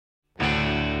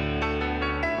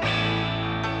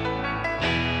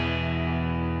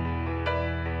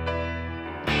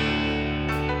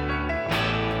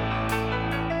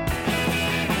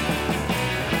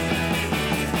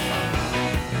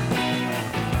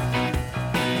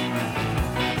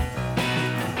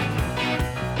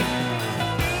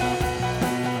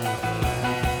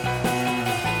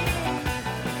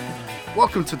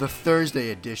Welcome to the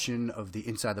Thursday edition of the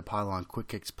Inside the Pylon Quick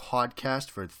Kicks podcast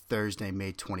for Thursday,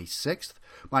 May 26th.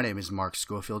 My name is Mark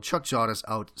Schofield. Chuck Jotta's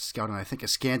out scouting, I think, a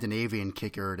Scandinavian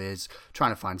kicker it is,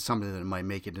 trying to find somebody that might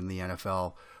make it in the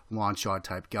NFL, long shot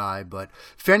type guy. But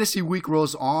fantasy week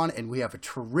rolls on, and we have a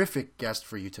terrific guest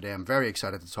for you today. I'm very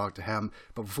excited to talk to him.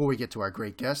 But before we get to our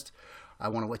great guest, I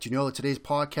want to let you know that today's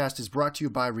podcast is brought to you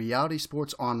by Reality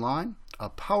Sports Online, a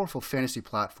powerful fantasy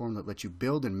platform that lets you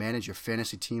build and manage your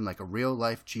fantasy team like a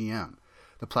real-life GM.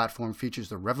 The platform features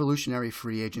the revolutionary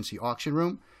free agency auction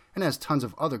room and has tons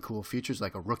of other cool features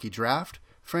like a rookie draft,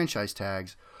 franchise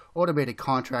tags, automated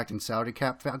contract and salary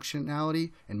cap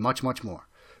functionality, and much, much more.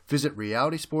 Visit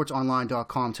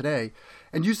realitysportsonline.com today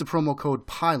and use the promo code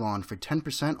PYLON for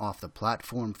 10% off the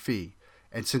platform fee.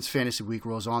 And since Fantasy Week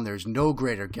rolls on, there's no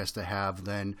greater guest to have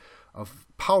than a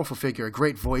powerful figure, a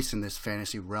great voice in this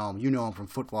fantasy realm. You know him from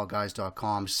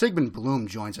footballguys.com. Sigmund Bloom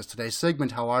joins us today.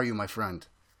 Sigmund, how are you, my friend?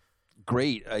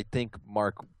 Great. I think,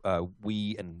 Mark,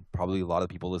 we and probably a lot of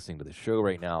people listening to the show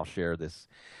right now share this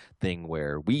thing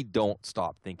where we don't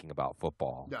stop thinking about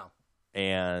football. No.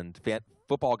 And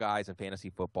football guys and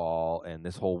fantasy football and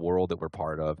this whole world that we're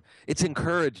part of, it's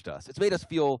encouraged us. It's made us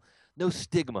feel no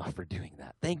stigma for doing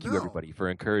that. Thank you, everybody, for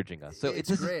encouraging us. So this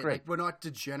great. Is great. Like, we're not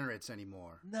degenerates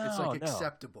anymore. It's like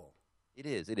acceptable. It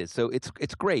is. So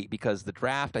it's great because the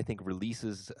draft, I think,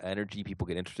 releases energy. People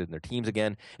get interested in their teams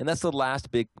again. And that's the last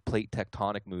big plate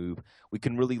tectonic move. We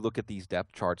can really look at these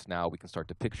depth charts now. We can start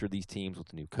to picture these teams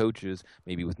with new coaches,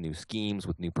 maybe with new schemes,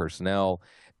 with new personnel.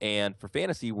 And for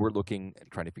fantasy, we're looking and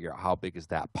trying to figure out how big is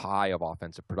that pie of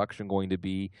offensive production going to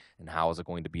be and how is it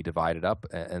going to be divided up.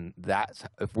 And that's,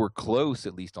 if we're close,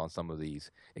 at least on some of these,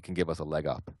 it can give us a leg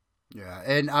up. Yeah,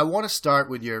 and I want to start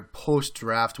with your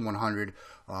post-draft 100,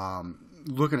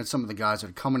 looking at some of the guys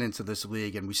that are coming into this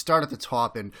league, and we start at the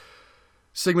top, and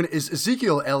Sigmund, is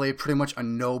Ezekiel Elliott pretty much a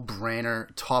no-brainer,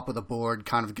 top of the board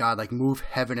kind of guy, like move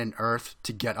heaven and earth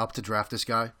to get up to draft this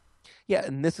guy? Yeah,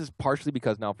 and this is partially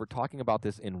because now if we're talking about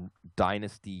this in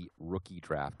dynasty rookie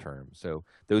draft terms, so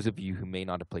those of you who may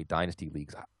not have played dynasty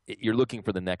leagues, you're looking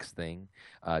for the next thing.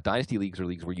 Dynasty leagues are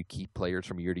leagues where you keep players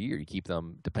from year to year. You keep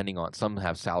them depending on, some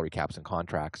have salary caps and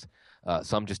contracts.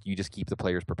 Some you just keep the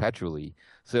players perpetually.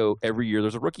 So every year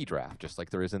there's a rookie draft, just like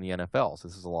there is in the NFL. So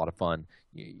this is a lot of fun.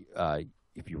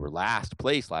 If you were last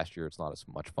place last year, it's not as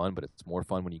much fun, but it's more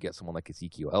fun when you get someone like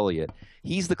Ezekiel Elliott.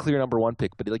 He's the clear number one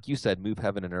pick, but like you said, move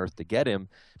heaven and earth to get him,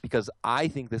 because I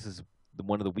think this is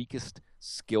one of the weakest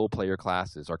skill player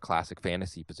classes, our classic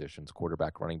fantasy positions,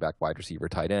 quarterback, running back, wide receiver,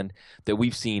 tight end, that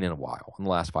we've seen in a while, in the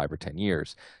last 5 or 10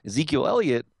 years. Ezekiel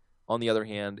Elliott, on the other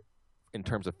hand, in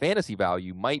terms of fantasy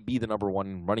value, might be the number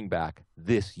one running back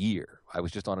this year. I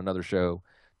was just on another show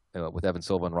with Evan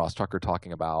Silva and Ross Tucker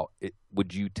talking about it.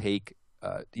 Would you take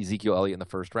Ezekiel Elliott in the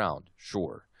first round?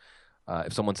 Sure.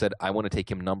 If someone said, I want to take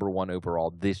him number one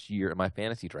overall this year in my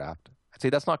fantasy draft, I'd say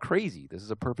that's not crazy. This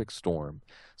is a perfect storm.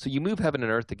 So you move heaven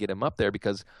and earth to get him up there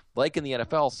because, like in the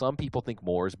NFL, some people think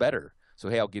more is better. So,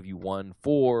 hey, I'll give you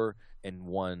 1-4 and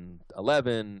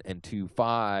 1-11 and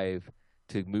 2-5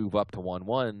 to move up to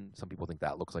 1-1. Some people think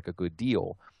that looks like a good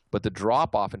deal. But the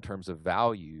drop-off in terms of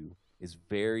value is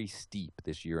very steep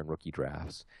this year in rookie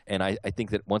drafts. And I think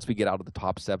that once we get out of the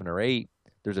top 7 or 8,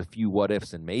 there's a few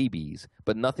what-ifs and maybes,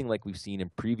 but nothing like we've seen in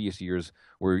previous years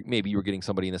where maybe you were getting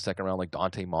somebody in the second round like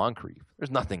Dante Moncrief. There's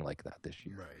nothing like that this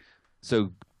year. Right.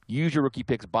 So use your rookie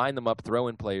picks, bind them up, throw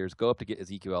in players, go up to get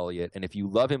Ezekiel Elliott, and if you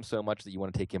love him so much that you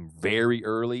want to take him very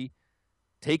early,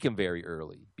 take him very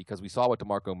early, because we saw what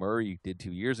DeMarco Murray did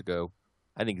 2 years ago.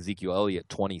 I think Ezekiel Elliott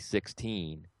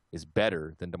 2016 is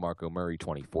better than DeMarco Murray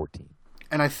 2014.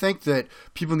 And I think that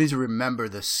people need to remember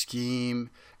the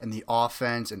scheme and the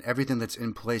offense and everything that's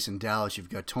in place in Dallas. You've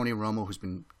got Tony Romo, who's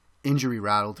been injury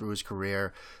rattled through his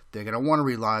career. They're going to want to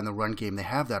rely on the run game. They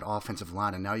have that offensive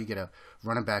line, and now you get a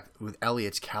running back with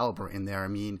Elliott's caliber in there. I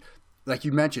mean, like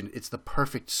you mentioned, it's the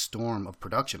perfect storm of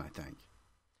production, I think.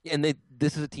 And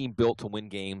this is a team built to win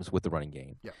games with the running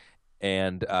game. Yeah.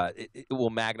 And it will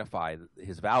magnify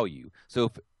his value. So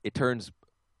if it turns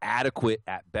adequate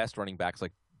at best running backs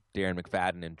like Darren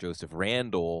McFadden and Joseph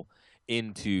Randall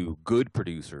into good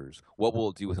producers, what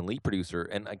will it do with an elite producer?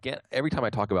 And again, every time I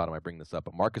talk about him, I bring this up,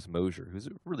 but Marcus Mosher, who's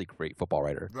a really great football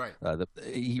writer. Right.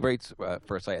 He writes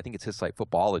for a site, I think it's his site,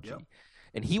 Footballogy. Yep.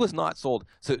 And he was not sold.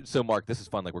 So Mark, this is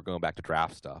fun. Like, we're going back to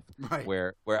draft stuff, right?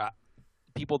 Where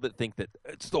people that think that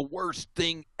it's the worst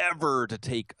thing ever to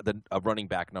take a running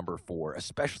back number 4,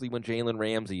 especially when Jalen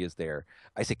Ramsey is there.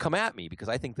 I say, come at me, because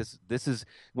I think this is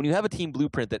when you have a team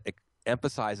blueprint that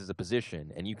emphasizes a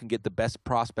position and you can get the best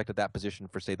prospect at that position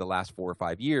for, say, the last 4 or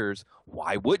 5 years,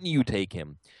 why wouldn't you take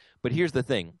him? But here's the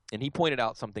thing, and he pointed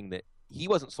out something that he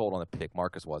wasn't sold on the pick,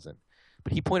 Marcus wasn't,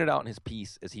 but he pointed out in his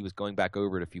piece as he was going back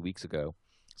over it a week ago,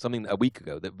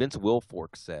 that Vince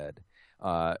Wilfork said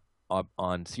on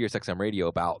SiriusXM radio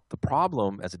about the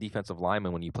problem as a defensive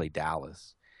lineman when you play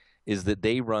Dallas is that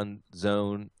they run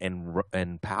zone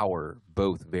and power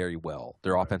both very well.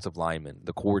 Their offensive linemen,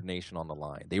 the coordination on the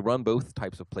line, they run both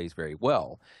types of plays very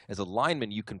well. As a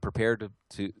lineman, you can prepare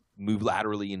to move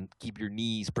laterally and keep your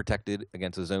knees protected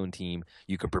against a zone team.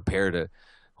 You can prepare to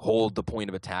hold the point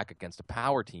of attack against a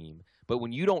power team. But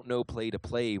when you don't know play to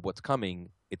play what's coming,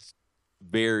 it's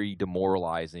very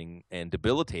demoralizing and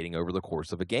debilitating over the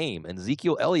course of a game. And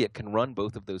Ezekiel Elliott can run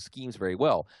both of those schemes very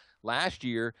well. Last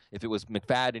year, if it was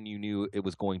McFadden, you knew it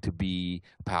was going to be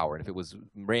power. And if it was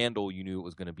Randall, you knew it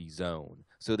was going to be zone.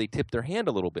 So they tipped their hand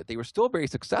a little bit. They were still very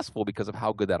successful because of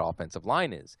how good that offensive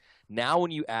line is. Now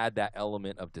when you add that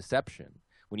element of deception,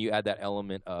 when you add that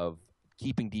element of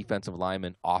keeping defensive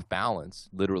linemen off balance,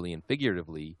 literally and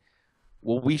figuratively,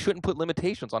 well, we shouldn't put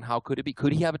limitations on how could it be.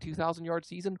 Could he have a 2,000-yard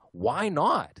season? Why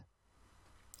not?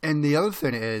 And the other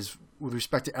thing is, with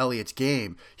respect to Elliott's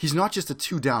game, he's not just a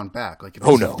two-down back. Like if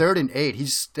it's 3rd and 8,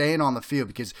 he's staying on the field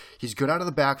because he's good out of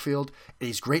the backfield and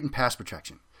he's great in pass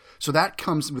protection. So that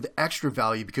comes with extra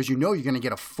value because you know you're going to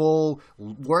get a full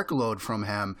workload from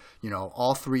him,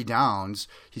 all 3 downs.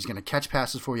 He's going to catch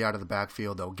passes for you out of the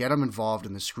backfield. They'll get him involved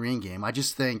in the screen game. I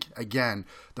just think, again,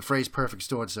 the phrase perfect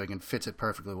storm fits it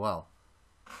perfectly well.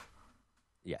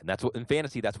 Yeah, and that's what in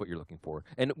fantasy. That's what you're looking for,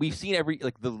 and we've seen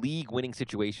the league-winning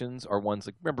situations are ones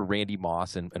like remember Randy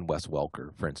Moss and Wes Welker,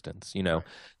 for instance.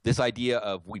 This idea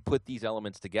of we put these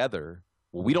elements together.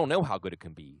 Well, we don't know how good it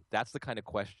can be. That's the kind of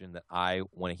question that I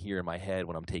want to hear in my head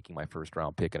when I'm taking my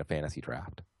first-round pick in a fantasy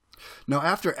draft. Now,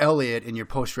 after Elliott in your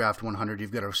post-draft 100,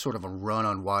 you've got a sort of a run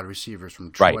on wide receivers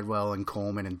from Treadwell and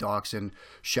Coleman and Doxson,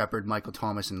 Shepard, Michael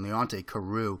Thomas, and Leonte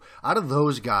Carew. Out of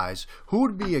those guys, who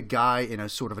would be a guy in a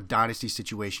sort of a dynasty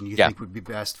situation you think would be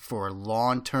best for a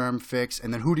long-term fix?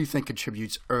 And then who do you think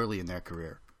contributes early in their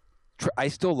career? I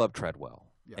still love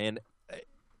Treadwell. Yeah. And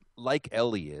like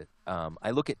Elliott,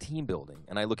 I look at team building,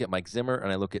 and I look at Mike Zimmer,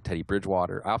 and I look at Teddy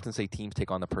Bridgewater. I often say teams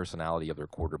take on the personality of their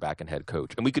quarterback and head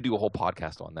coach. And we could do a whole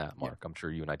podcast on that, Mark. Yeah. I'm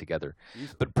sure you and I together.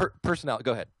 Easily. But personality –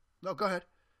 go ahead. No, go ahead.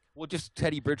 Well, just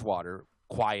Teddy Bridgewater,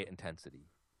 quiet intensity.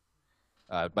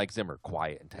 Mike Zimmer,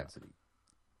 quiet intensity.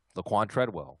 Laquan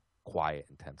Treadwell, quiet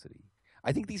intensity.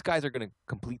 I think these guys are going to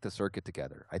complete the circuit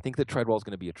together. I think that Treadwell is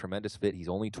going to be a tremendous fit. He's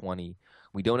only 20.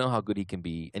 We don't know how good he can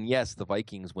be. And yes, the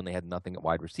Vikings, when they had nothing at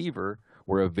wide receiver,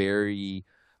 were a very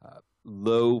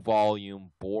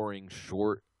low-volume, boring,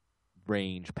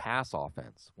 short-range pass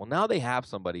offense. Well, now they have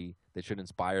somebody that should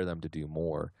inspire them to do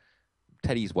more.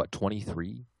 Teddy's,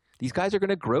 23? These guys are going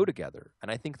to grow together, and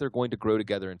I think they're going to grow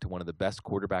together into one of the best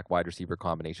quarterback-wide receiver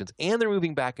combinations, and they're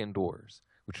moving back indoors,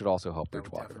 which should also help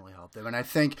Bridgewater. That would definitely help them. And I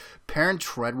think pairing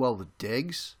Treadwell with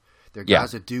Diggs, they're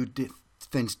guys that do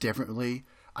things differently.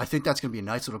 I think that's going to be a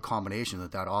nice little combination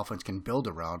that offense can build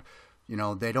around.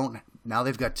 Now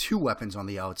they've got 2 weapons on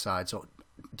the outside, so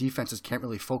defenses can't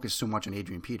really focus so much on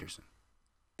Adrian Peterson.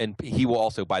 And he will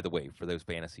also, by the way, for those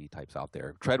fantasy types out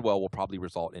there, Treadwell will probably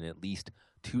result in at least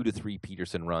 2 to 3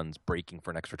 Peterson runs breaking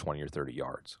for an extra 20 or 30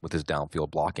 yards with his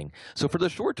downfield blocking. So for the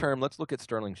short term, let's look at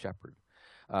Sterling Shepard.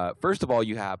 First of all,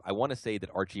 I want to say that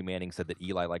Archie Manning said that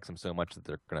Eli likes him so much that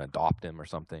they're going to adopt him or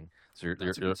something. So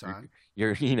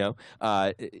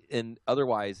and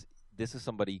otherwise, this is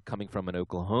somebody coming from an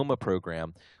Oklahoma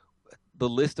program. The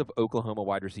list of Oklahoma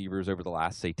wide receivers over the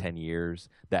last, say, 10 years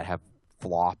that have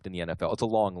flopped in the NFL, it's a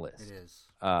long list. It is.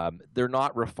 They're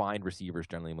not refined receivers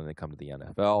generally when they come to the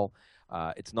NFL.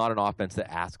 It's not an offense that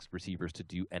asks receivers to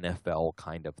do NFL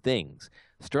kind of things.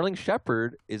 Sterling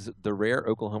Shepard is the rare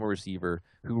Oklahoma receiver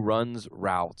who runs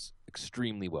routes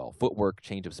extremely well. Footwork,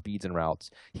 change of speeds and routes.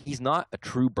 He's not a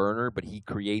true burner, but he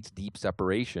creates deep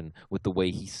separation with the way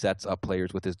he sets up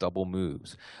players with his double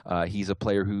moves. He's a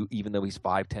player who, even though he's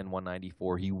 5'10",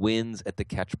 194, he wins at the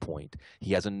catch point.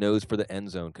 He has a nose for the end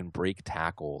zone, can break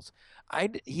tackles.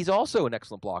 He's also an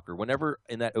excellent blocker. Whenever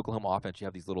in that Oklahoma offense you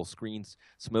have these little screens,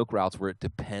 smoke routes where it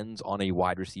depends on a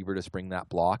wide receiver to spring that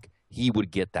block, he would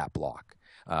get that block.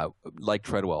 Like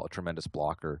Treadwell, a tremendous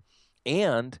blocker.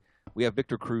 And we have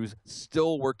Victor Cruz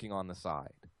still working on the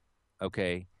side.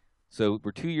 Okay, so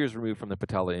we're 2 years removed from the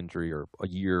patella injury, or a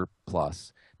year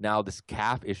plus. Now this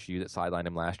calf issue that sidelined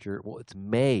him last year, well, it's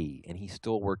May, and he's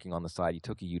still working on the side. He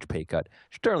took a huge pay cut.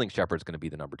 Sterling Shepard's going to be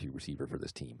the number 2 receiver for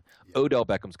this team. Yeah. Odell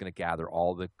Beckham's going to gather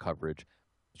all the coverage.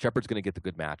 Shepard's going to get the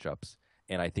good matchups.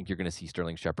 and I think you're going to see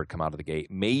Sterling Shepard come out of the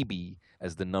gate, maybe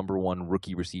as the number one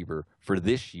rookie receiver for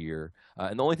this year.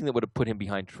 And the only thing that would have put him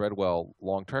behind Treadwell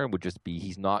long term would just be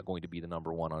he's not going to be the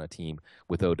number one on a team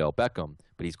with Odell Beckham,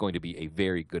 but he's going to be a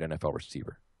very good NFL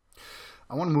receiver.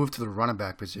 I want to move to the running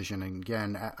back position. And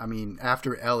again, I mean,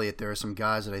 after Elliott, there are some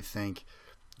guys that I think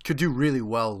could do really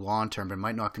well long term, but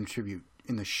might not contribute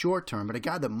in the short term. But a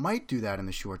guy that might do that in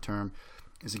the short term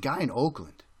is a guy in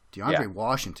Oakland, DeAndre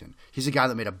Washington. He's a guy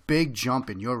that made a big jump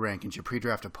in your rankings, your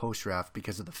pre-draft to post-draft,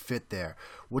 because of the fit there.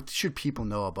 What should people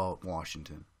know about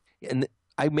Washington? And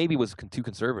I maybe was too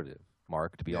conservative,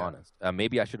 Mark, to be honest.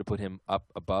 Maybe I should have put him up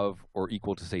above or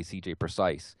equal to, say, C.J.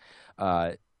 Precise.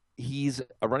 He's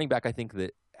a running back, I think,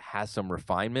 that has some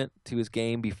refinement to his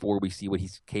game before we see what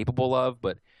he's capable of,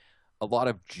 but a lot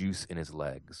of juice in his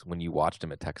legs when you watched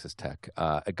him at Texas Tech.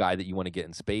 A guy that you want to get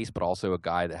in space, but also a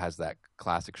guy that has that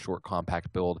classic short,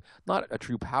 compact build. Not a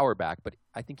true power back, but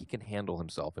I think he can handle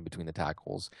himself in between the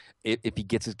tackles if he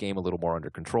gets his game a little more under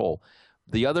control.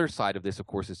 The other side of this, of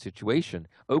course, is situation.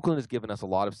 Oakland has given us a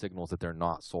lot of signals that they're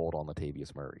not sold on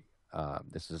Latavius Murray.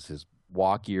 This is his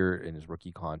walk year in his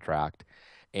rookie contract.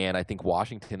 And I think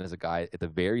Washington is a guy, at the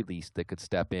very least, that could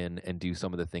step in and do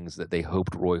some of the things that they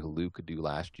hoped Roy Halou could do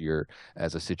last year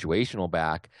as a situational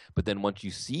back. But then once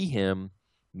you see him,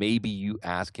 maybe you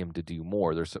ask him to do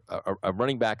more. There's a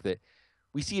running back that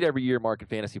we see it every year, Mark, in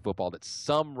fantasy football, that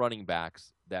some running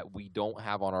backs that we don't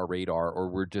have on our radar or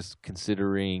we're just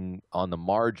considering on the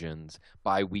margins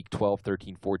by week 12,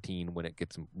 13, 14, when it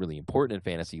gets really important in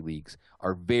fantasy leagues,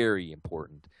 are very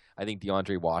important. I think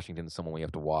DeAndre Washington is someone we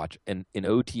have to watch. And in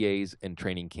OTAs and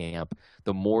training camp,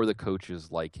 the more the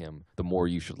coaches like him, the more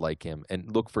you should like him.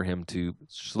 And look for him to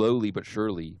slowly but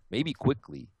surely, maybe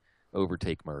quickly,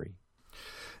 overtake Murray.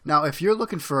 Now, if you're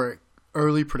looking for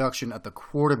early production at the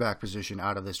quarterback position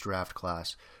out of this draft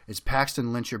class, is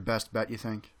Paxton Lynch your best bet, you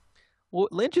think? Well,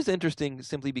 Lynch is interesting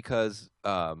simply because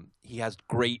he has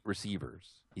great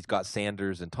receivers. He's got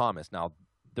Sanders and Thomas. Now,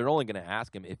 they're only going to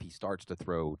ask him if he starts to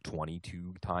throw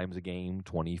 22 times a game,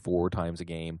 24 times a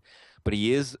game. But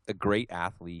he is a great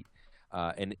athlete.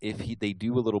 And if they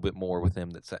do a little bit more with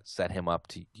him that set him up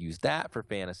to use that for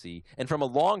fantasy. And from a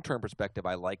long-term perspective,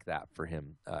 I like that for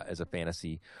him as a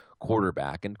fantasy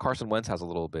quarterback. And Carson Wentz has a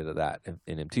little bit of that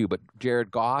in him too. But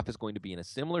Jared Goff is going to be in a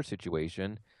similar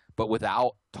situation, but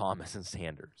without Thomas and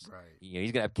Sanders. Right.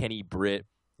 He's going to have Kenny Britt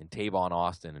and Tavon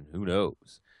Austin, and who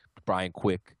knows, Brian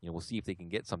Quick. We'll see if they can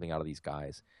get something out of these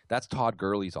guys. That's Todd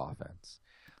Gurley's offense.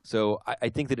 So I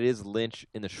think that it is Lynch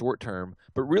in the short term,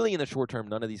 but really in the short term,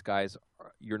 none of these guys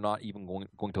you're not even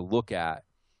going to look at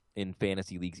in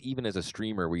fantasy leagues, even as a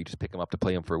streamer where you just pick them up to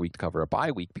play them for a week to cover a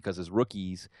bye week, because as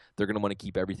rookies, they're going to want to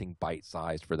keep everything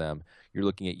bite-sized for them. You're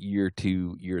looking at year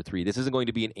 2, year 3. This isn't going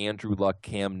to be an Andrew Luck,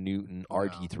 Cam Newton,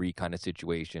 RG3 kind of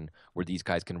situation where these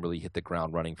guys can really hit the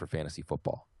ground running for fantasy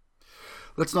football.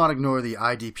 Let's not ignore the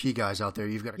IDP guys out there.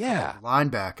 You've got a couple of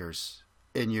linebackers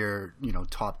in your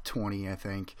top 20, I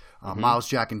think. Myles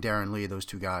Jack and Darron Lee, those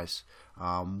two guys.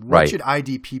 What should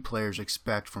IDP players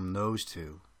expect from those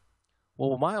two?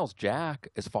 Well, Myles Jack,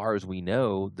 as far as we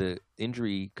know, the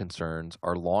injury concerns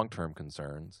are long-term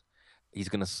concerns. He's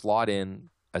going to slot in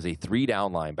as a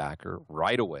 3-down linebacker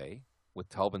right away with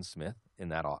Telvin Smith in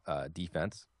that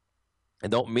defense.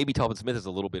 And maybe Telvin Smith is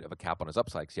a little bit of a cap on his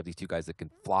upside because you have these two guys that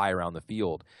can fly around the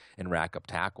field and rack up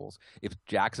tackles. If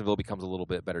Jacksonville becomes a little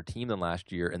bit better team than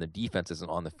last year and the defense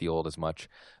isn't on the field as much,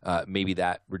 maybe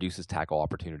that reduces tackle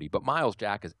opportunity. But Myles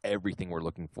Jack is everything we're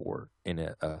looking for in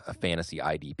a fantasy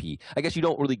IDP. I guess you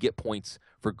don't really get points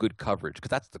for good coverage because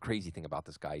that's the crazy thing about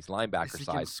this guy. He's linebacker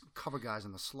size. He can cover guys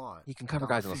in the slot. He can cover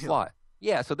guys in the slot.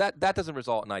 Yeah, so that doesn't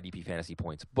result in IDP fantasy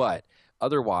points. But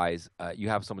otherwise, you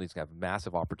have somebody who's going to have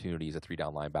massive opportunities, a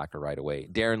 3-down linebacker right away.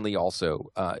 Darron Lee also.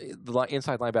 The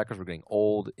inside linebackers were getting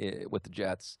old with the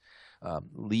Jets.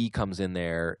 Lee comes in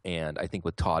there, and I think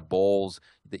with Todd Bowles,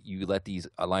 that you let these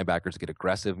linebackers get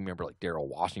aggressive. Remember, like Darrell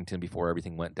Washington before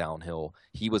everything went downhill.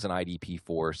 He was an IDP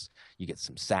force. You get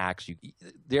some sacks.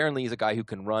 Darron Lee is a guy who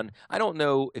can run. I don't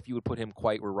know if you would put him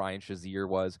quite where Ryan Shazier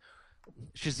was.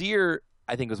 Shazier,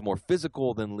 I think, was more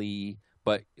physical than Lee,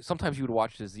 but sometimes you would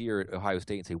watch Shazier at Ohio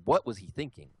State and say, what was he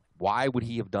thinking? Why would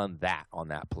he have done that on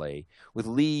that play? With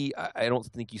Lee, I don't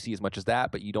think you see as much as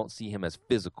that, but you don't see him as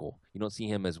physical. You don't see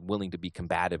him as willing to be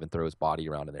combative and throw his body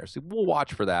around in there. So we'll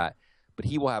watch for that, but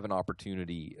he will have an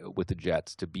opportunity with the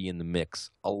Jets to be in the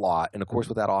mix a lot. And, of course,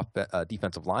 with that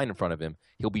defensive line in front of him,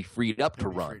 he'll be freed up to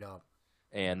run.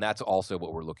 And that's also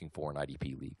what we're looking for in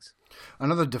IDP leagues.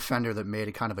 Another defender that made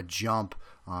a kind of a jump,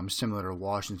 similar to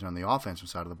Washington on the offensive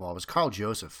side of the ball, was Carl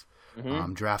Joseph.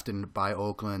 drafted by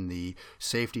Oakland, the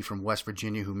safety from West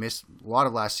Virginia who missed a lot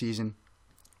of last season,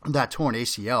 that torn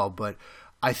ACL. But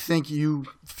I think you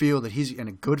feel that he's in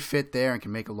a good fit there and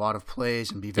can make a lot of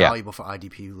plays and be valuable for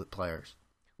IDP players.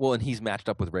 Well, and he's matched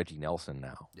up with Reggie Nelson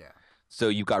now. Yeah. So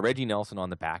you've got Reggie Nelson on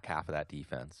the back half of that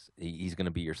defense. He's going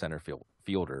to be your center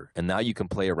fielder. And now you can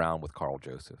play around with Karl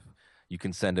Joseph. You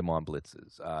can send him on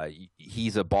blitzes.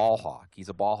 He's a ball hawk. He's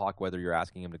a ball hawk whether you're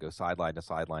asking him to go sideline to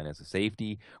sideline as a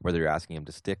safety, whether you're asking him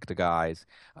to stick to guys.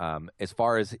 As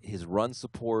far as his run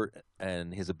support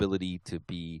and his ability to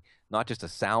be not just a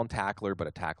sound tackler, but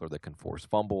a tackler that can force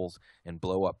fumbles and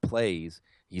blow up plays,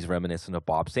 he's reminiscent of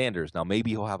Bob Sanders. Now,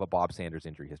 maybe he'll have a Bob Sanders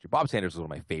injury history. Bob Sanders is one of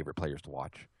my favorite players to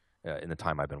watch in the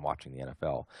time I've been watching the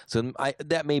NFL. So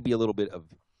that may be a little bit of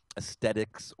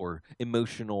aesthetics or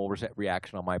emotional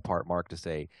reaction on my part, Mark, to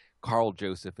say Karl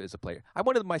Joseph is a player. I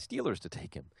wanted my Steelers to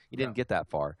take him. He didn't get that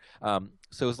far.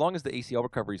 So as long as the ACL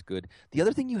recovery is good, the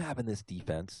other thing you have in this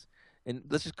defense, and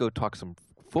let's just go talk some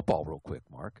football real quick,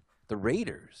 Mark. The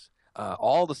Raiders,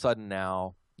 all of a sudden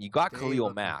now, you got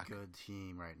Khalil Mack. Good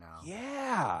team right now.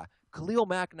 Yeah. Khalil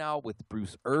Mack now with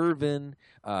Bruce Irvin.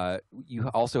 You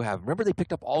also have, remember they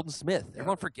picked up Aldon Smith.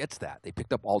 Everyone forgets that. They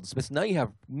picked up Aldon Smith. So now you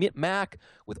have Mack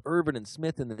with Irvin and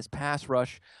Smith in this pass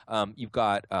rush. You've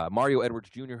got Mario Edwards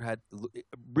Jr. A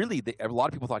lot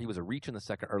of people thought he was a reach in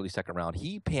the early second round.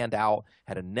 He panned out,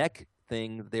 had a neck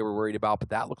thing that they were worried about, but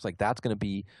that looks like that's going to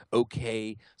be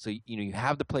okay. So, you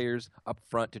have the players up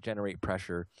front to generate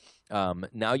pressure.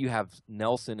 Now you have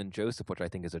Nelson and Joseph, which I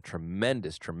think is a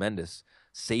tremendous, tremendous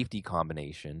safety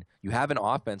combination. You have an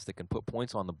offense that can put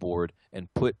points on the board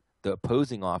and put the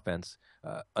opposing offense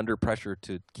under pressure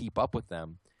to keep up with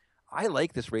them. I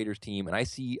like this Raiders team, and I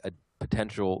see a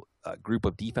potential group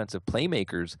of defensive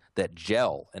playmakers that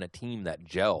gel and a team that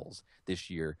gels this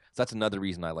year. So that's another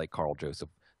reason I like Karl Joseph,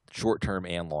 short-term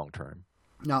and long-term.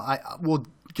 Now, I will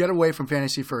get away from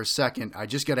fantasy for a second. I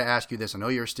just got to ask you this. I know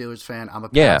you're a Steelers fan. I'm a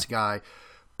Pats guy.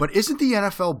 But isn't the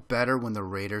NFL better when the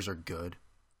Raiders are good?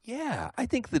 Yeah, I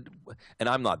think that, and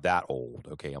I'm not that old.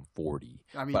 Okay, I'm 40.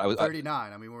 I mean,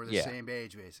 39. We're the same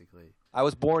age, basically. I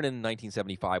was born in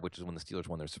 1975, which is when the Steelers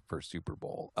won their first Super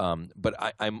Bowl.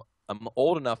 But I'm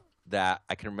old enough that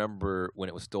I can remember when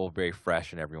it was still very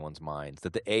fresh in everyone's minds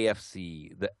that the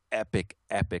AFC, the epic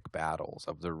battles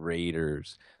of the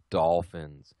Raiders,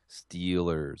 Dolphins,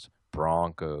 Steelers,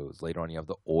 Broncos. Later on, you have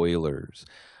the Oilers.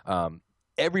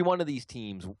 Every one of these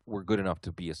teams were good enough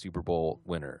to be a Super Bowl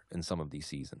winner in some of these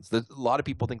seasons. A lot of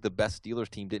people think the best Steelers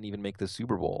team didn't even make the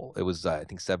Super Bowl. It was, I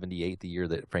think, 78, the year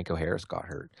that Franco Harris got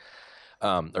hurt,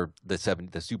 or the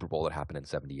Super Bowl that happened in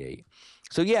 78.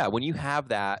 So, yeah, when you have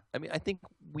that, I think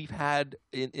we've had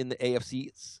in the AFC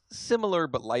similar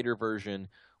but lighter version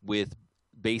with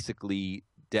basically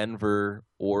Denver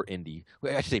or Indy.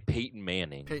 I should say Peyton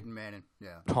Manning,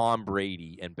 yeah. Tom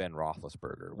Brady, and Ben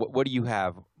Roethlisberger. What do you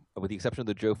have? With the exception of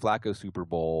the Joe Flacco Super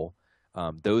Bowl,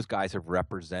 those guys have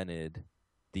represented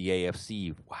the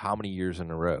AFC how many years in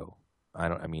a row?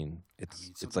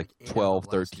 It's like 12,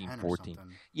 13, 14.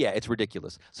 Yeah, it's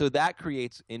ridiculous. So that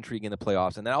creates intrigue in the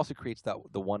playoffs, and that also creates the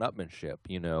one-upmanship,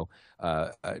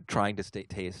 trying to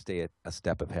stay a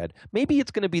step ahead. Maybe it's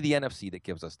going to be the NFC that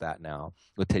gives us that now,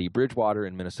 with Teddy Bridgewater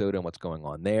in Minnesota and what's going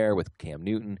on there, with Cam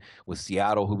Newton, with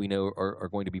Seattle, who we know are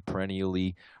going to be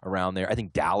perennially around there. I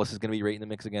think Dallas is going to be right in the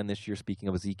mix again this year, speaking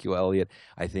of Ezekiel Elliott.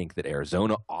 I think that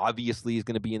Arizona obviously is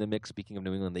going to be in the mix. Speaking of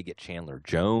New England, they get Chandler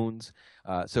Jones.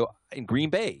 So in Green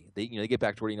Bay, they get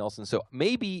back Jordy Nelson. So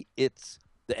maybe it's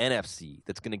the NFC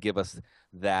that's going to give us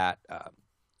that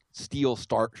steel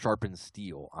sharpens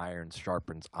steel, iron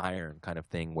sharpens iron kind of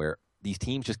thing, where these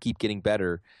teams just keep getting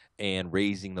better and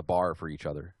raising the bar for each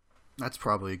other. That's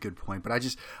probably a good point, but I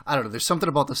don't know. There's something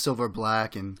about the silver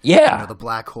black and the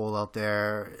black hole out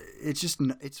there. It's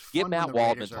fun. Get Matt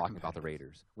Waldman talking about the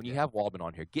Raiders. When you have Waldman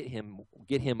on here, get him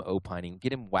opining,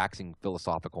 get him waxing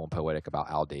philosophical and poetic about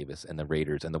Al Davis and the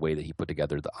Raiders and the way that he put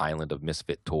together the island of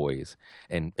misfit toys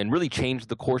and really changed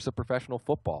the course of professional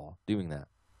football doing that.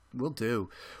 Will do.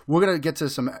 We're going to get to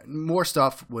some more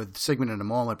stuff with Sigmund in a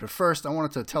moment, but first I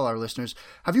wanted to tell our listeners,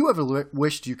 have you ever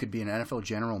wished you could be an NFL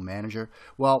general manager?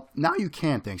 Well, now you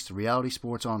can thanks to Reality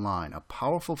Sports Online, a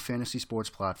powerful fantasy sports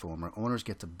platform where owners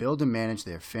get to build and manage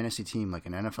their fantasy team like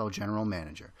an NFL general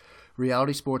manager.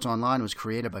 Reality Sports Online was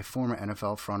created by former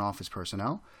NFL front office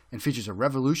personnel and features a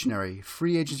revolutionary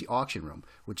free agency auction room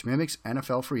which mimics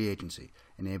NFL free agency,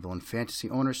 enabling fantasy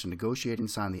owners to negotiate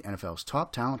and sign the NFL's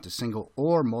top talent to single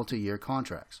or multi-year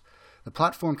contracts. The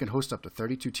platform can host up to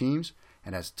 32 teams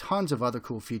and has tons of other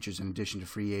cool features in addition to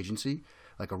free agency,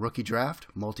 like a rookie draft,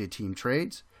 multi-team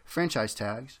trades, franchise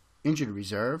tags, injured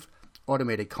reserve,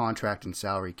 automated contract and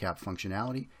salary cap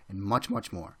functionality, and much,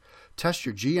 much more. Test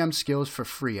your GM skills for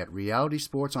free at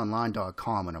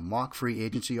realitysportsonline.com in a mock-free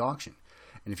agency auction.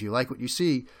 And if you like what you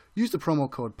see, use the promo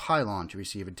code PYLON to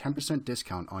receive a 10%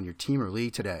 discount on your team or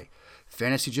league today.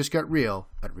 Fantasy just got real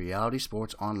at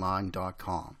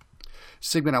realitysportsonline.com.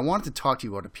 Sigmund, I wanted to talk to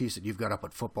you about a piece that you've got up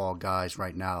at Football Guys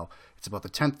right now. It's about the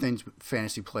 10 things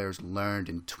fantasy players learned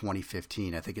in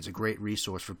 2015. I think it's a great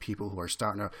resource for people who are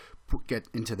starting to get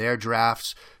into their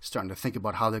drafts, starting to think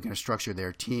about how they're going to structure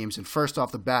their teams. And first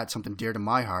off the bat, something dear to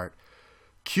my heart,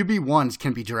 QB1s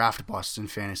can be draft busts in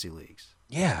fantasy leagues.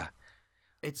 Yeah.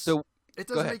 It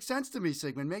doesn't make sense to me,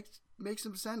 Sigmund. Make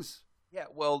some sense. Yeah,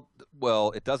 well,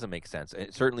 it doesn't make sense.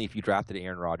 And certainly, if you drafted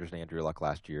Aaron Rodgers and Andrew Luck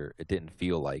last year, it didn't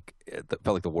feel like it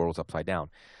felt like the world was upside down.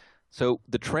 So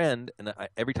the trend, and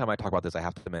every time I talk about this, I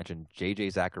have to mention J.J.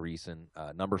 Zacharyson,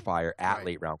 number fire at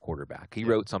late round quarterback. He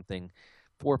wrote something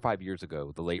 4 or 5 years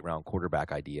ago, the late round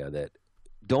quarterback idea that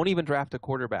don't even draft a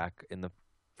quarterback in the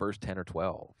first 10 or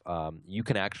 12. You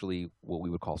can actually what we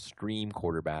would call stream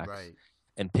quarterbacks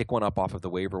and pick one up off of the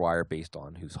waiver wire based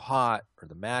on who's hot or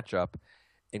the matchup,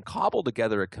 and cobble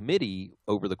together a committee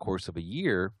over the course of a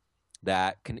year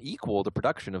that can equal the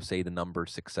production of, say, the number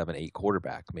 6, 7, 8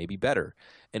 quarterback, maybe better.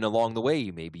 And along the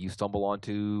way, maybe you stumble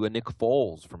onto a Nick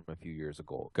Foles from a few years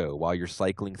ago while you're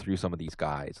cycling through some of these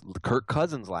guys. Kirk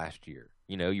Cousins last year,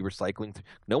 you were cycling through.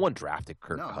 No one drafted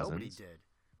Kirk Cousins. Nobody did.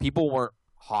 People weren't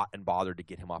hot and bothered to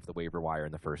get him off the waiver wire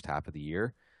in the first half of the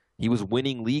year. He was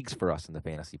winning leagues for us in the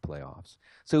fantasy playoffs.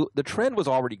 So the trend was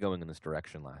already going in this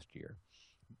direction last year.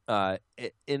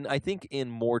 And I think in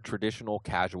more traditional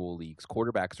casual leagues,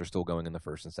 quarterbacks are still going in the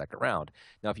first and second round.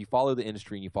 Now, if you follow the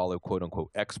industry and you follow quote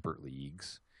unquote expert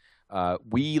leagues,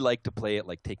 we like to play it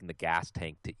like taking the gas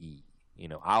tank to E.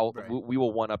 We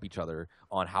will one up each other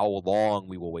on how long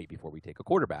we will wait before we take a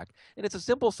quarterback. And it's a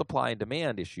simple supply and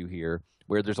demand issue here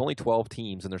where there's only 12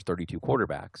 teams and there's 32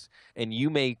 quarterbacks. And you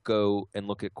may go and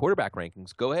look at quarterback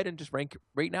rankings. Go ahead and just rank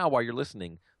right now while you're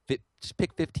listening. Just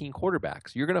pick 15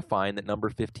 quarterbacks. You're going to find that number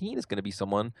 15 is going to be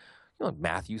someone, like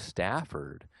Matthew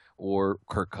Stafford or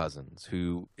Kirk Cousins,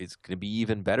 who is going to be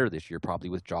even better this year, probably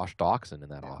with Josh Doxson in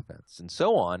that offense, and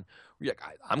so on. You're like,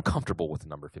 I'm comfortable with the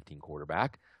number 15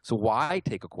 quarterback, so why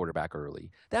take a quarterback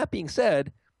early? That being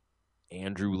said,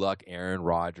 Andrew Luck, Aaron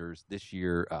Rodgers, this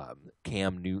year,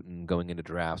 Cam Newton going into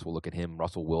drafts, we'll look at him,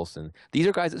 Russell Wilson. These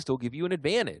are guys that still give you an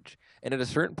advantage. And at a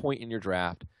certain point in your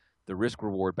draft, the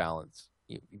risk-reward balance,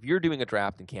 if you're doing a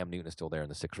draft and Cam Newton is still there in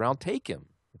the 6th round, take him.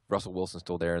 If Russell Wilson's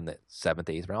still there in the 7th,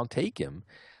 8th round, take him.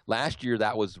 Last year,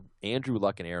 that was Andrew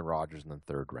Luck and Aaron Rodgers in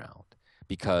the 3rd round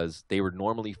because they were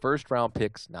normally first-round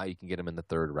picks. Now you can get them in the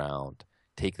 3rd round.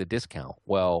 Take the discount.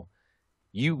 Well,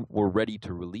 you were ready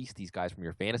to release these guys from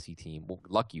your fantasy team. Well,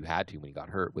 lucky you had to when he got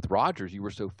hurt. With Rodgers, you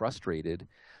were so frustrated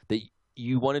that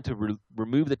you wanted to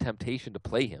remove the temptation to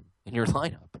play him in your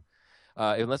lineup.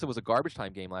 Unless it was a garbage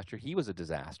time game last year, he was a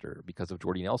disaster because of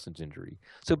Jordy Nelson's injury.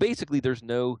 So basically, there's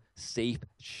no safe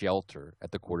shelter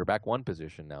at the quarterback 1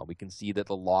 position now. We can see that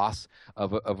the loss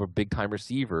of a big-time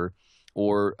receiver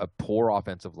or a poor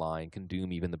offensive line can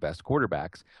doom even the best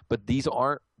quarterbacks. But these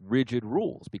aren't rigid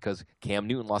rules because Cam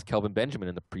Newton lost Kelvin Benjamin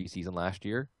in the preseason last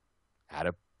year, had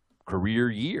a career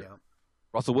year. Yeah.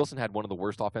 Russell Wilson had one of the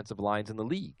worst offensive lines in the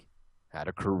league, had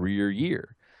a career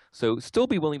year. So still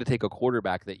be willing to take a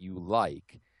quarterback that you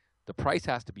like. The price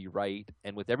has to be right.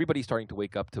 And with everybody starting to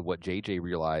wake up to what JJ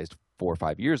realized 4 or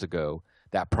 5 years ago,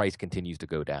 that price continues to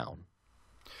go down.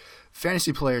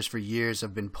 Fantasy players for years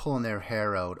have been pulling their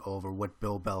hair out over what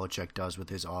Bill Belichick does with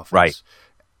his offense. Right.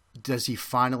 Does he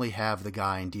finally have the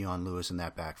guy in Dion Lewis in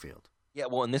that backfield? Yeah,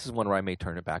 well, and this is one where I may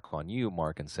turn it back on you,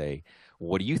 Mark, and say,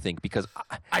 what do you think? Because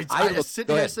I sit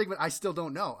here, Sigmund, I still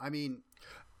don't know. I mean,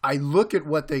 I look at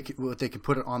what they can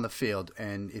put on the field,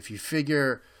 and if you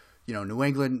figure, New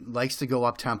England likes to go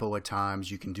up tempo at times.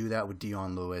 You can do that with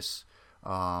Dion Lewis.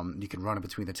 You can run it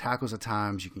between the tackles at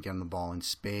times. You can get him the ball in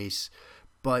space,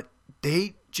 but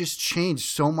they just change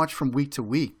so much from week to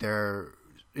week. Their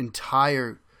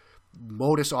entire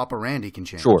modus operandi can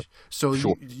change. Sure. So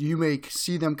you may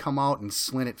see them come out and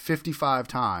slant it 55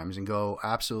 times and go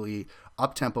absolutely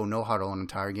up tempo, no huddle an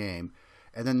entire game,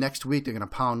 and then next week they're going to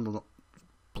pound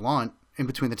Blunt in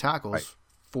between the tackles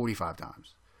 45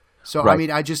 times. So, I mean,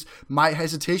 my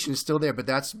hesitation is still there, but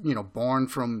that's, born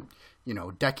from,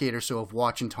 a decade or so of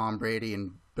watching Tom Brady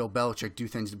and Bill Belichick do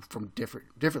things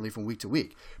differently from week to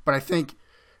week. But I think,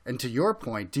 and to your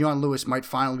point, Dion Lewis might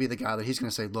finally be the guy that he's going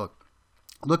to say, look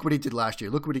what he did last year.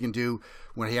 Look what he can do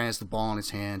when he has the ball in his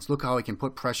hands. Look how he can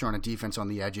put pressure on a defense on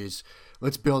the edges.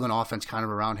 Let's build an offense kind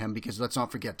of around him because let's not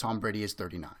forget Tom Brady is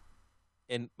 39.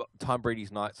 And Tom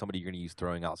Brady's not somebody you're going to use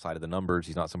throwing outside of the numbers.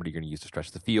 He's not somebody you're going to use to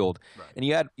stretch the field. Right. And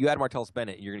you add Martellus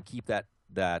Bennett, you're going to keep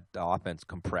that offense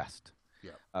compressed,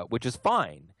 which is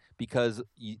fine because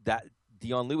that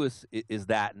Dion Lewis is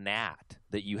that gnat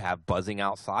that you have buzzing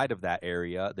outside of that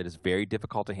area that is very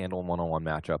difficult to handle in one-on-one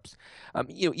matchups.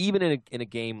 Even in a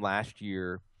game last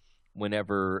year,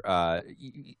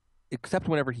 except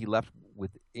whenever he left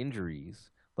with injuries,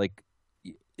 like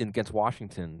against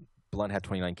Washington, Blount had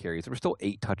 29 carries. There were still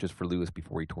 8 touches for Lewis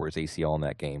before he tore his ACL in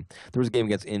that game. There was a game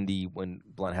against Indy when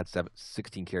Blount had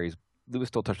 16 carries. Lewis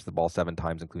still touched the ball 7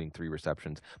 times, including 3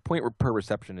 receptions. Point per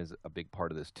reception is a big part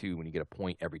of this, too, when you get a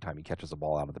point every time he catches a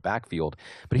ball out of the backfield.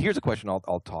 But here's a question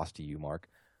I'll toss to you, Mark.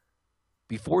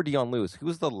 Before Dion Lewis, who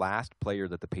was the last player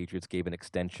that the Patriots gave an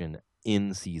extension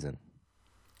in season?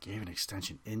 Gave an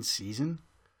extension in season?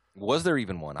 Was there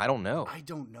even one? I don't know. I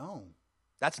don't know.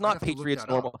 That's not Patriots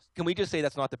normal. Can we just say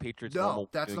that's not the Patriots normal? No,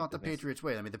 that's not the Patriots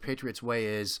way. I mean, the Patriots way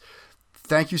is,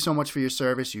 thank you so much for your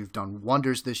service. You've done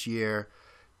wonders this year.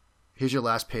 Here's your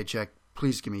last paycheck.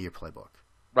 Please give me your playbook.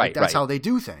 Right, that's how they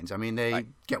do things. I mean, they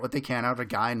get what they can out of a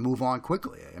guy and move on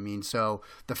quickly. I mean, so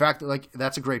the fact that,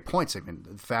 that's a great point, Sigmund.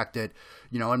 The fact that,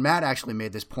 and Matt actually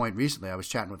made this point recently. I was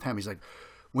chatting with him. He's like,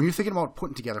 when you're thinking about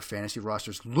putting together fantasy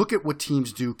rosters, look at what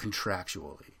teams do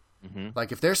contractually. Mm-hmm.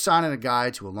 Like if they're signing a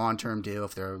guy to a long-term deal,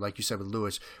 if they're, like you said with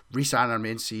Lewis, re-signing him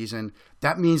in-season,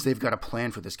 that means they've got a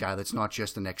plan for this guy that's not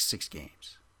just the next 6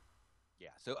 games. Yeah,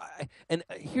 so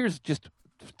here's just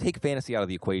take fantasy out of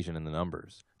the equation in the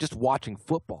numbers. Just watching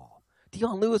football.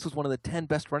 Dion Lewis was one of the 10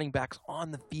 best running backs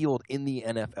on the field in the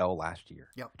NFL last year.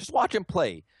 Yep. Just watch him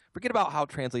play. Forget about how it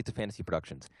translates to fantasy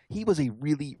productions. He was a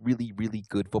really, really, really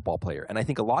good football player. And I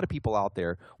think a lot of people out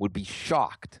there would be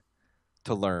shocked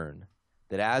to learn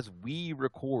that as we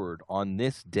record on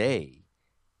this day,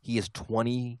 he is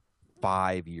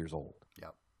 25 years old.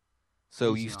 Yep.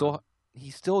 So he's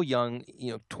still young,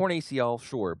 torn ACL,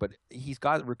 sure, but he's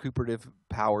got recuperative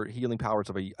power, healing powers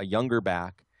of a younger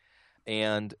back.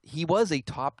 And he was a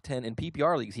top 10 in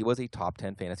PPR leagues. He was a top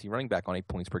 10 fantasy running back on a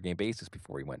points per game basis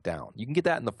before he went down. You can get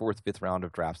that in the 4th, 5th round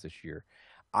of drafts this year.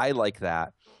 I like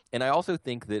that. And I also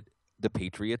think that the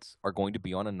Patriots are going to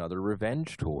be on another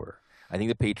revenge tour. I think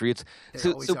the Patriots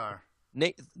They always are.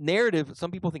 Narrative.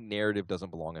 Some people think narrative doesn't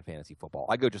belong in fantasy football.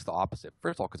 I go just the opposite.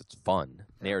 First of all, because it's fun. Yeah.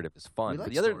 Narrative is fun. But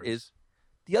the other is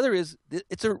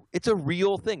it's a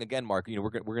real thing. Again, Mark,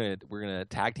 we're gonna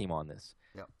tag team on this.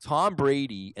 Yep. Tom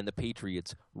Brady and the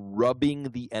Patriots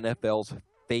rubbing the NFL's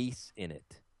face in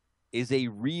it is a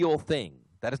real thing.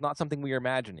 That is not something we are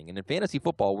imagining. And in fantasy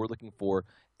football, we're looking for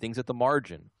things at the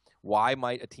margin. Why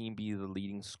might a team be the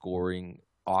leading scoring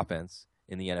offense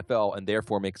in the NFL and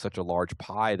therefore make such a large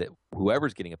pie that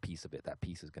whoever's getting a piece of it, that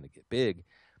piece is going to get big?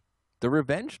 The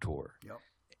revenge tour. Yep.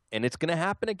 And it's going to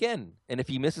happen again. And if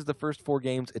he misses the first 4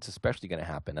 games, it's especially going to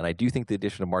happen. And I do think the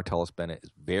addition of Martellus Bennett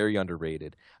is very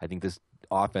underrated. I think this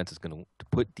offense is going to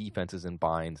put defenses in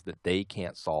binds that they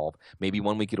can't solve. Maybe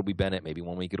one week it'll be Bennett, maybe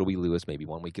one week it'll be Lewis, maybe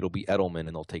one week it'll be Edelman,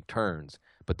 and they'll take turns.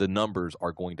 But the numbers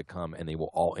are going to come, and they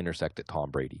will all intersect at Tom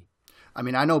Brady. I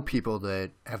mean, I know people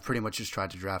that have pretty much just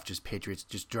tried to draft just Patriots,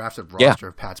 just draft a roster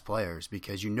of Pat's players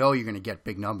because you're going to get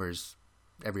big numbers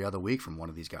every other week from one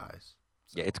of these guys.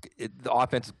 So. Yeah, the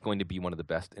offense is going to be one of the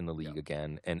best in the league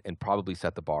again and probably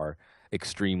set the bar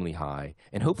extremely high.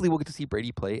 And hopefully we'll get to see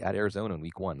Brady play at Arizona in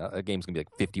week 1. That game's going to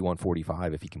be like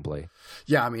 51-45 if he can play.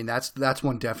 Yeah, I mean, that's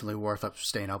one definitely worth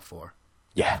staying up for.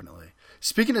 Yeah. Definitely.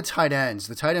 Speaking of tight ends,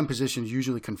 the tight end position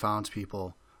usually confounds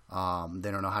people.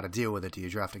 They don't know how to deal with it. Do you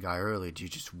draft a guy early? Do you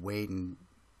just wait and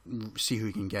see who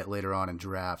you can get later on in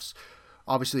drafts?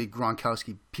 Obviously,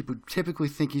 Gronkowski, people typically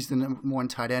think he's the number 1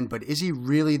 tight end, but is he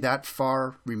really that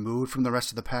far removed from the rest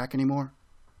of the pack anymore?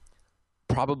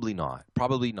 Probably not.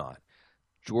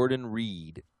 Jordan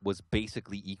Reed was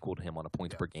basically equal to him on a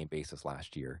points per game basis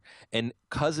last year. And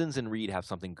Cousins and Reed have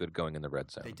something good going in the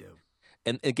red zone. They do.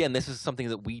 And again, this is something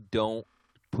that we don't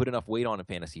put enough weight on in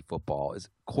fantasy football is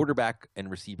quarterback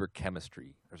and receiver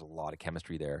chemistry. There's a lot of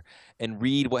chemistry there. And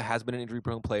Reed, what has been an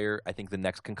injury-prone player, I think the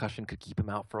next concussion could keep him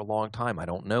out for a long time. I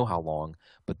don't know how long,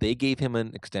 but they gave him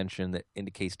an extension that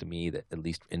indicates to me that at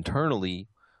least internally,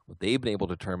 what they've been able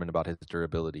to determine about his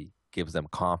durability gives them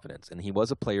confidence. And he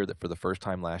was a player that for the first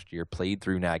time last year played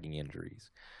through nagging injuries.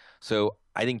 So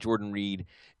I think Jordan Reed,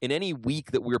 in any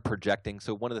week that we're projecting,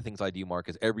 so one of the things I do, Mark,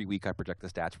 is every week I project the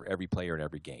stats for every player in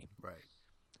every game. Right.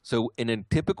 So in a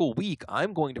typical week,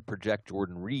 I'm going to project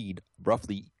Jordan Reed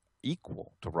roughly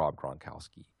equal to Rob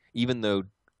Gronkowski, even though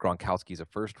Gronkowski's a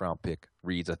first-round pick,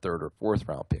 Reed's a 3rd or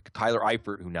 4th-round pick. Tyler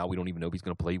Eifert, who now we don't even know if he's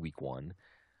going to play week 1,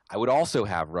 I would also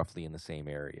have roughly in the same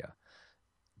area.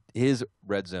 his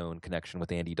red zone connection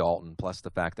with Andy Dalton, plus the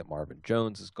fact that Marvin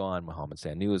Jones is gone, Mohamed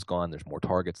Sanu is gone, there's more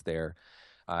targets there.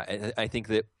 And I think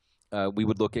that we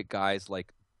would look at guys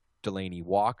like Delaney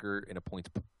Walker in a points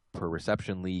per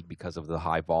reception league because of the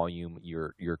high volume,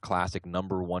 your classic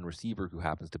number one receiver who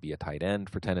happens to be a tight end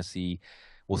for Tennessee.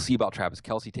 We'll see about Travis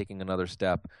Kelce taking another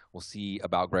step. We'll see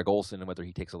about Greg Olsen and whether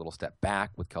he takes a little step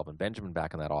back with Kelvin Benjamin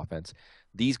back in that offense.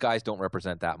 These guys don't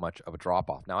represent that much of a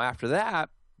drop-off. Now, after that,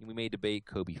 we may debate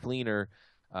Coby Fleener.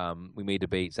 We may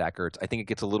debate Zach Ertz. I think it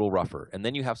gets a little rougher. And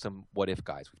then you have some what-if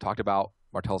guys. We've talked about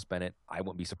Martellus Bennett. I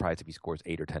wouldn't be surprised if he scores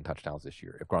 8 or 10 touchdowns this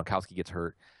year. If Gronkowski gets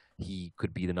hurt, he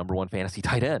could be the number one fantasy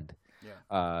tight end.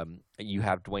 Yeah. You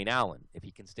have Dwayne Allen. If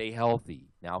he can stay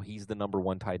healthy, now he's the number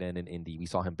one tight end in Indy. We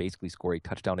saw him basically score a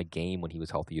touchdown a game when he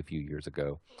was healthy a few years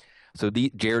ago. So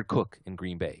Jared Cook in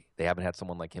Green Bay. They haven't had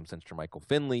someone like him since Jermichael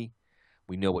Finley.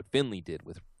 We know what Finley did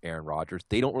with Aaron Rodgers.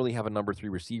 They don't really have a number 3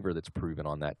 receiver that's proven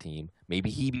on that team.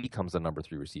 Maybe he becomes the number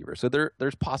 3 receiver. So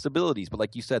there's possibilities. But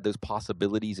like you said, those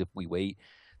possibilities, if we wait,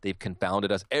 they've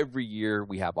confounded us. Every year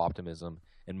we have optimism.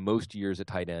 And most years at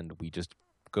tight end, we just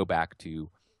go back to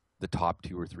the top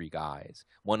 2 or 3 guys.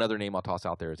 One other name I'll toss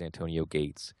out there is Antonio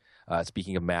Gates.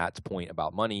 Speaking of Matt's point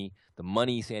about money, the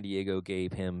money San Diego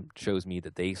gave him shows me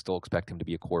that they still expect him to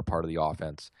be a core part of the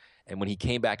offense. And when he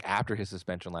came back after his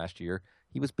suspension last year,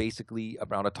 he was basically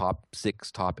around a top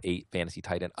 6, top 8 fantasy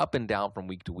tight end, up and down from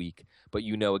week to week. But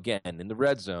again, in the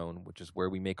red zone, which is where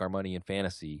we make our money in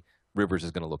fantasy, Rivers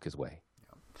is going to look his way.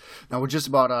 Now, we're just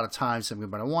about out of time,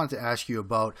 but I wanted to ask you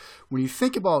about when you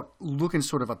think about looking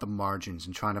sort of at the margins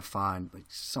and trying to find like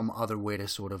some other way to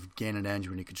sort of gain an edge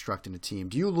when you're constructing a team.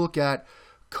 Do you look at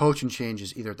coaching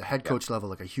changes either at the head coach level,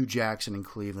 like a Hugh Jackson in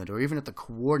Cleveland, or even at the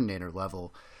coordinator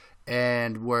level,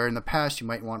 and where in the past you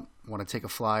might want to take a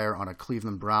flyer on a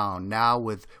Cleveland Brown, now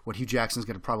with what Hugh Jackson's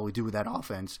going to probably do with that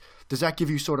offense, does that give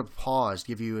you sort of pause,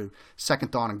 give you a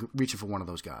second thought and reaching for one of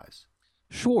those guys?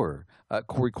 Sure.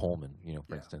 Corey Coleman,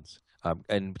 for instance.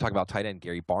 And talk about tight end,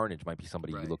 Gary Barnidge might be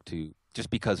somebody you look to just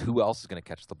because who else is going to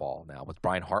catch the ball now with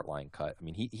Brian Hartline cut? I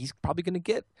mean, he's probably going to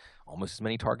get almost as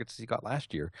many targets as he got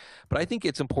last year. But I think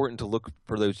it's important to look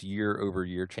for those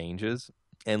year-over-year changes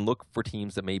and look for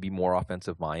teams that may be more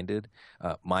offensive-minded.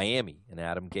 Miami and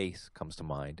Adam Gase comes to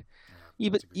mind. Yeah,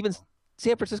 even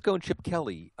San Francisco and Chip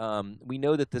Kelly. We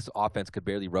know that this offense could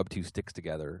barely rub 2 sticks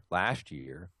together last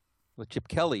year. With Chip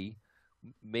Kelly,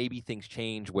 maybe things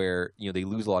change where they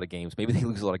lose a lot of games. Maybe they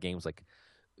lose a lot of games like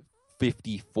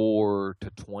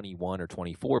 54-21 or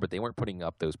 24, but they weren't putting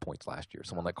up those points last year.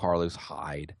 Someone like Carlos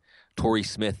Hyde, Torrey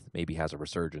Smith maybe has a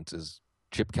resurgence as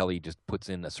Chip Kelly just puts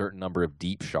in a certain number of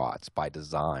deep shots by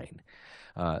design.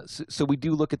 So we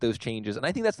do look at those changes, and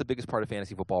I think that's the biggest part of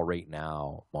fantasy football right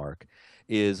now, Mark,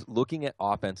 is looking at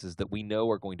offenses that we know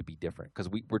are going to be different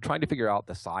because we're trying to figure out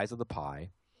the size of the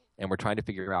pie. And we're trying to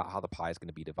figure out how the pie is going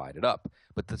to be divided up.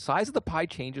 But the size of the pie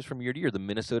changes from year to year. The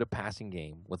Minnesota passing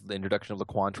game with the introduction of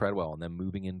Laquan Treadwell and then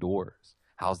moving indoors.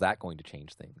 How's that going to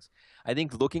change things? I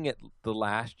think looking at the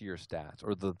last year's stats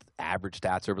or the average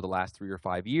stats over the last 3 or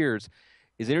 5 years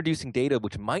is introducing data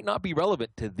which might not be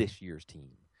relevant to this year's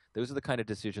team. Those are the kind of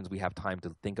decisions we have time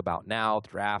to think about now. The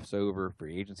draft's over,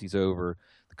 free agency's over,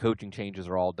 the coaching changes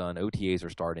are all done, OTAs are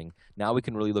starting. Now we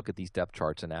can really look at these depth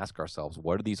charts and ask ourselves,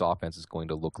 what are these offenses going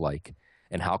to look like,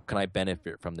 and how can I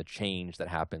benefit from the change that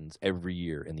happens every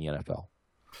year in the NFL?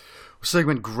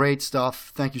 Sigmund, great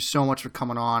stuff. Thank you so much for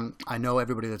coming on. I know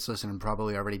everybody that's listening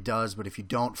probably already does, but if you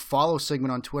don't, follow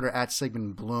Sigmund on Twitter at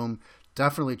Sigmund Bloom.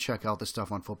 Definitely check out the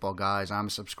stuff on Football Guys. I'm a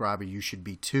subscriber. You should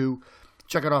be too.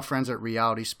 Check out our friends at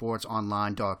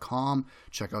realitysportsonline.com.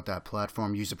 Check out that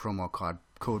platform. Use the promo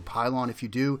code Pylon if you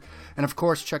do. And, of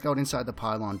course, check out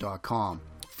InsideThePylon.com.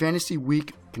 Fantasy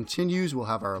Week continues. We'll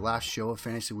have our last show of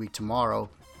Fantasy Week tomorrow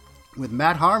with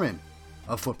Matt Harmon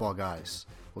of Football Guys.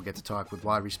 We'll get to talk with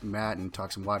Matt and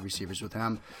talk some wide receivers with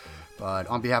him. But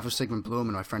on behalf of Sigmund Bloom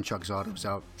and my friend Chuck Zott, who's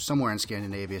out somewhere in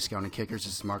Scandinavia scouting kickers,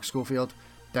 this is Mark Schofield.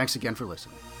 Thanks again for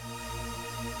listening.